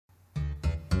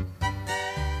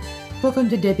Welcome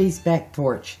to Debbie's Back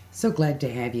Porch. So glad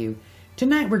to have you.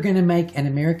 Tonight we're going to make an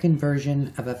American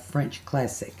version of a French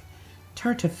classic,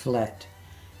 Tartiflette.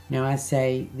 Now I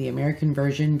say the American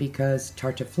version because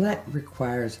Tartiflette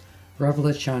requires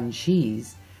Revolution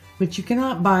cheese, which you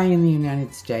cannot buy in the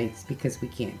United States because we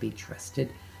can't be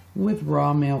trusted with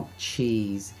raw milk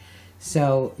cheese.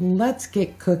 So let's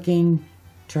get cooking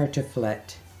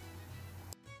Tartiflette.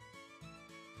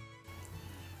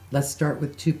 Let's start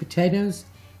with 2 potatoes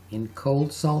in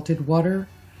cold salted water.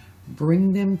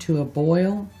 Bring them to a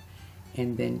boil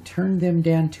and then turn them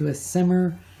down to a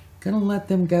simmer. Gonna let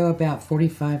them go about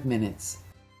 45 minutes.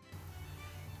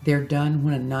 They're done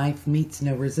when a knife meets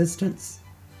no resistance.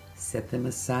 Set them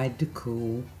aside to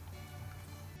cool.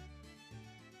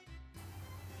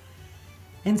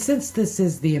 And since this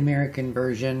is the American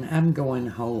version, I'm going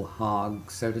whole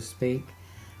hog, so to speak.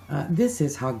 This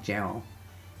is hog jowl.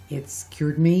 It's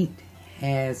cured meat,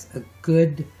 has a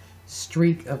good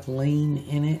streak of lean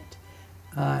in it.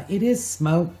 It is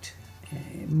smoked.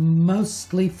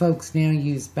 Mostly folks now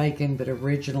use bacon, but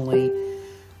originally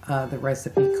the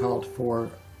recipe called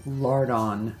for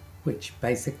lardon, which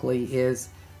basically is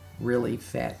really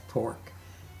fat pork.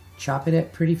 Chop it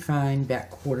up pretty fine, about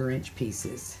 1/4-inch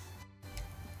pieces.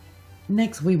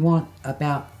 Next we want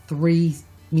about 3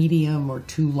 medium or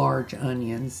 2 large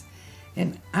onions.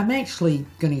 And I'm actually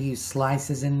going to use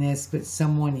slices in this, but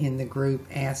someone in the group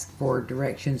asked for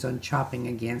directions on chopping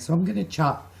again, so I'm going to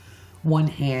chop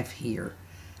 1/2 here.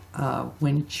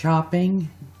 When chopping,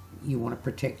 you want to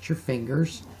protect your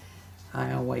fingers.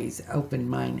 I always open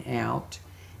mine out,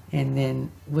 and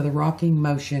then with a rocking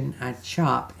motion I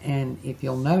chop, and if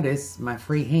you'll notice my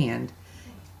free hand,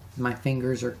 my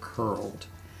fingers are curled.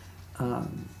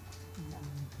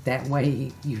 That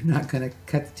way you're not going to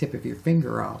cut the tip of your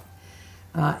finger off.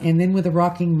 And then with a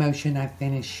rocking motion, I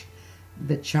finish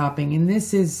the chopping. And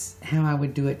this is how I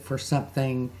would do it for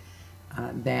something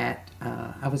that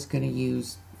I was going to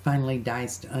use finely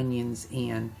diced onions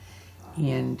in.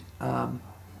 And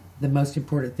the most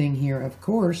important thing here, of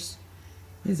course,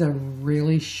 is a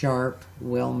really sharp,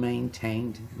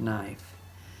 well-maintained knife.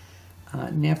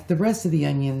 Now, for the rest of the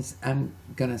onions, I'm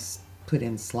going to put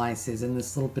in slices, and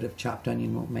this little bit of chopped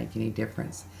onion won't make any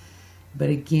difference. But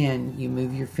again, you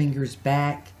move your fingers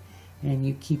back and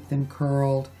you keep them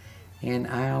curled, and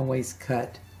I always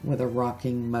cut with a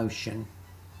rocking motion.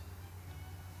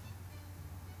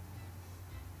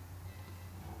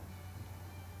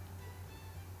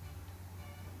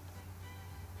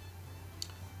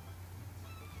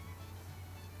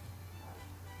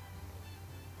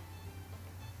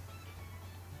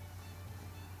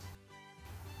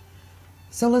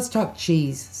 So let's talk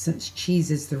cheese, since cheese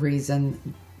is the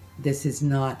reason this is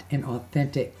not an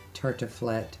authentic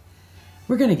tartiflette.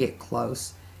 We're going to get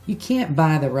close. You can't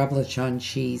buy the Revolution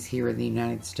cheese here in the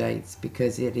United States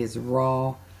because it is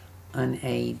raw,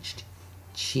 unaged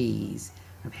cheese.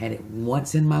 I've had it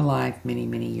once in my life many,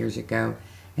 many years ago.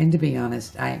 And to be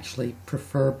honest, I actually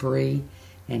prefer Brie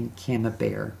and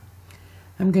Camembert.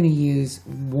 I'm going to use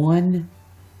 1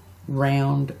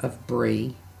 round of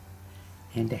Brie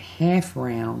and a 1/2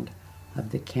 round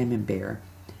of the Camembert.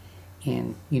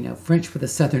 And, you know, French with a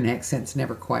southern accent's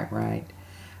never quite right.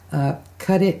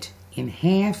 Cut it in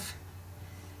half,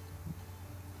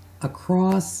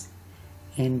 across,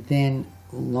 and then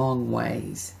long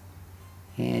ways.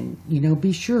 And, you know,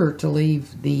 be sure to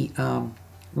leave the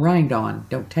rind on.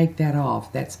 Don't take that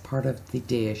off. That's part of the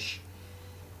dish.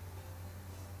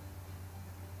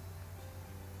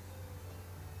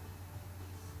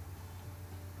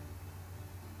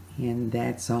 And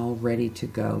that's all ready to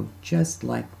go, just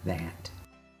like that.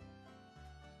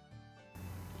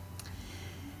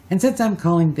 And since I'm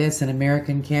calling this an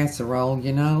American casserole,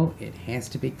 you know, it has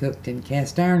to be cooked in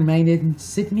cast iron made in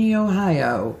Sydney,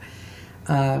 Ohio.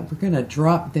 We're going to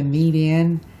drop the meat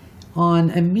in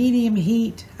on a medium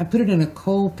heat. I put it in a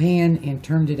cold pan and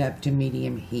turned it up to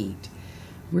medium heat.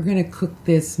 We're going to cook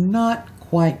this not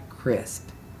quite crisp.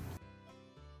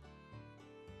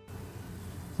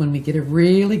 When we get a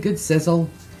really good sizzle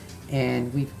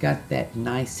and we've got that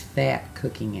nice fat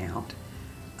cooking out,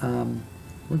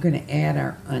 we're going to add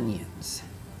our onions.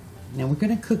 Now we're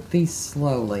going to cook these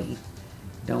slowly.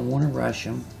 Don't want to rush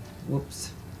them.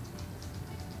 Whoops.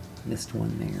 Missed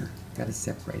one there. Got to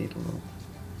separate it a little.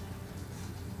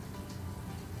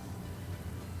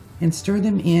 And stir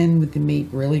them in with the meat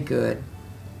really good.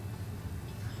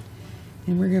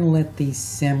 And we're going to let these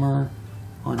simmer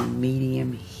on a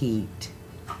medium heat.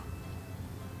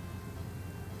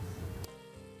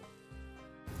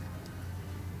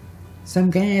 So I'm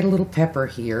going to add a little pepper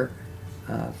here.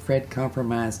 Fred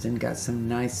compromised and got some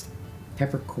nice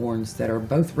peppercorns that are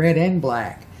both red and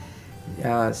black.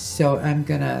 So I'm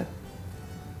gonna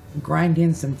grind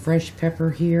in some fresh pepper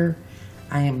here.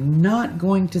 I am not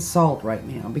going to salt right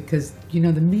now because, you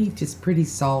know, the meat is pretty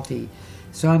salty.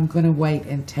 So I'm going to wait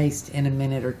and taste in a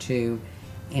minute or two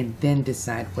and then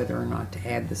decide whether or not to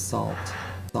add the salt.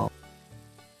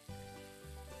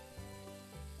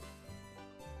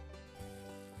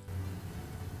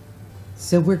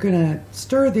 So we're going to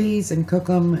stir these and cook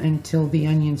them until the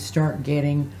onions start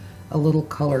getting a little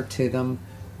color to them.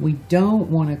 We don't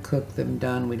want to cook them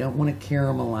done. We don't want to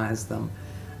caramelize them.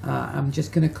 I'm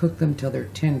just going to cook them till they're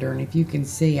tender. And if you can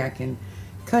see, I can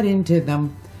cut into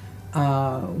them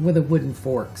with a wooden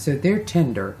fork. So they're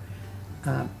tender.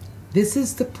 This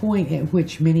is the point at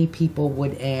which many people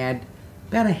would add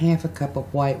about a half a cup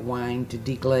of white wine to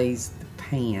deglaze the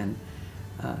pan.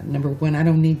 Number one, I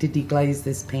don't need to deglaze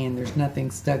this pan. There's nothing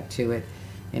stuck to it.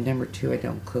 And number two, I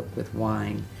don't cook with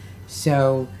wine.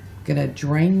 So I'm going to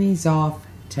drain these off,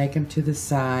 take them to the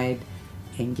side,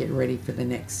 and get ready for the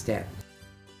next step.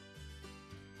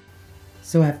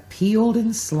 So I've peeled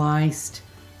and sliced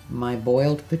my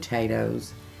boiled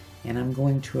potatoes, and I'm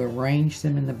going to arrange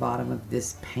them in the bottom of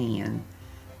this pan,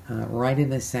 right in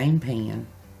the same pan,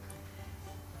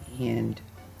 and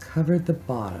cover the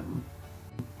bottom.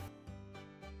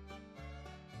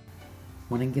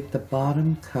 When I get the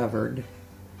bottom covered,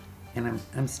 and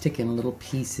I'm sticking little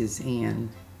pieces in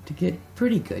to get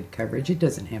pretty good coverage. It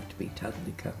doesn't have to be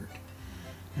totally covered.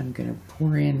 I'm going to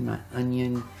pour in my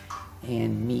onion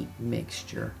and meat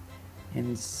mixture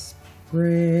and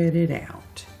spread it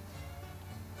out.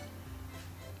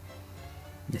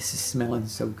 This is smelling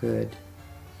so good.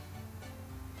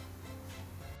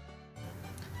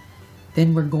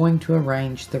 Then we're going to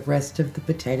arrange the rest of the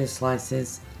potato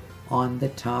slices on the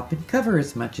top and cover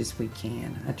as much as we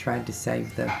can. I tried to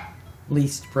save the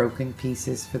least broken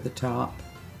pieces for the top.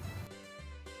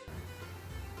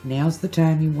 Now's the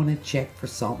time you want to check for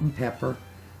salt and pepper.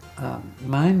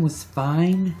 Mine was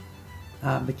fine,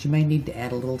 but you may need to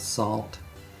add a little salt.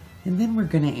 And then we're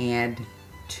going to add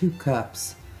 2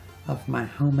 cups of my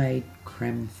homemade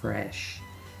creme fraiche.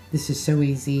 This is so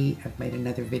easy. I've made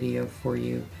another video for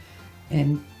you.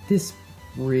 And this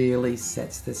really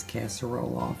sets this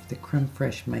casserole off. The creme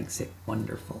fraiche makes it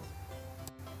wonderful.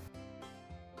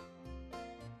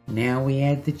 Now we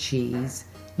add the cheese.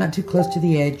 Not too close to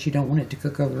the edge. You don't want it to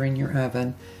cook over in your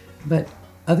oven. But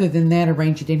other than that,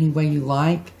 arrange it any way you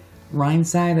like. Rind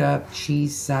side up,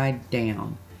 cheese side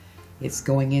down. It's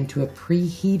going into a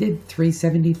preheated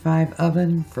 375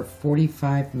 oven for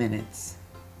 45 minutes.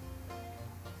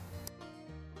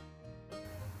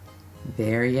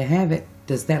 There you have it.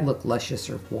 Does that look luscious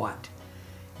or what?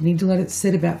 I need to let it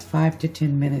sit about 5 to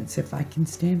 10 minutes if I can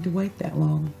stand to wait that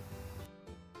long.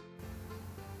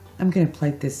 I'm going to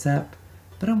plate this up,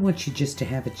 but I want you just to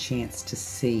have a chance to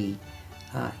see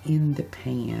in the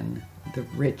pan the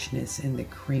richness and the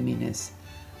creaminess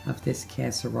of this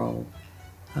casserole.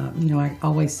 You know, I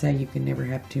always say you can never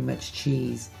have too much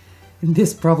cheese, and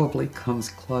this probably comes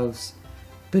close,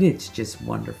 but it's just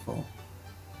wonderful.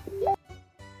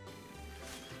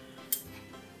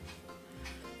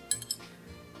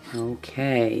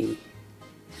 Okay,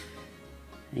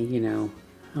 and you know,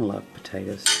 I love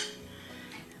potatoes,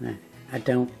 and I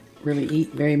don't really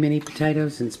eat very many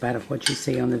potatoes in spite of what you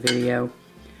see on the video,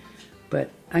 but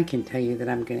I can tell you that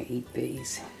I'm going to eat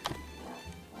these,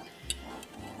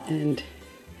 and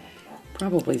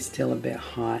probably still a bit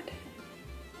hot.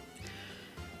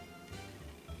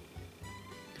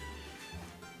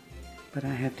 But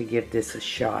I have to give this a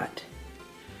shot.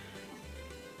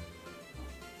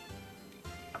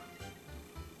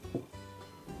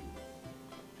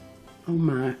 Oh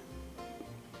my.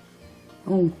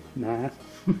 Oh my.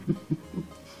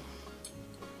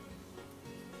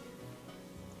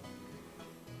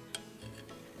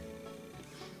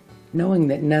 Knowing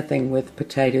that nothing with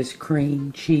potatoes,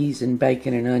 cream, cheese, and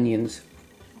bacon and onions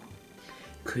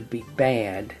could be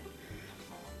bad,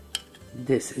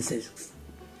 this is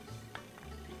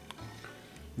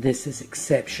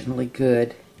exceptionally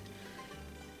good.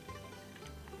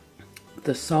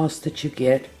 The sauce that you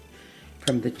get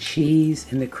from the cheese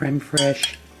and the creme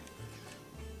fraiche,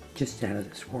 just out of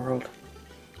this world.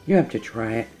 You have to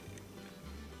try it.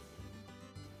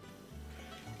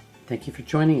 Thank you for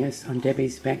joining us on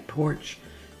Debbie's Back Porch.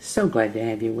 So glad to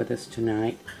have you with us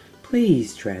tonight.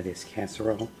 Please try this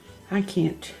casserole. I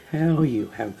can't tell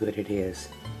you how good it is.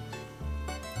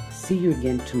 See you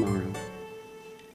again tomorrow.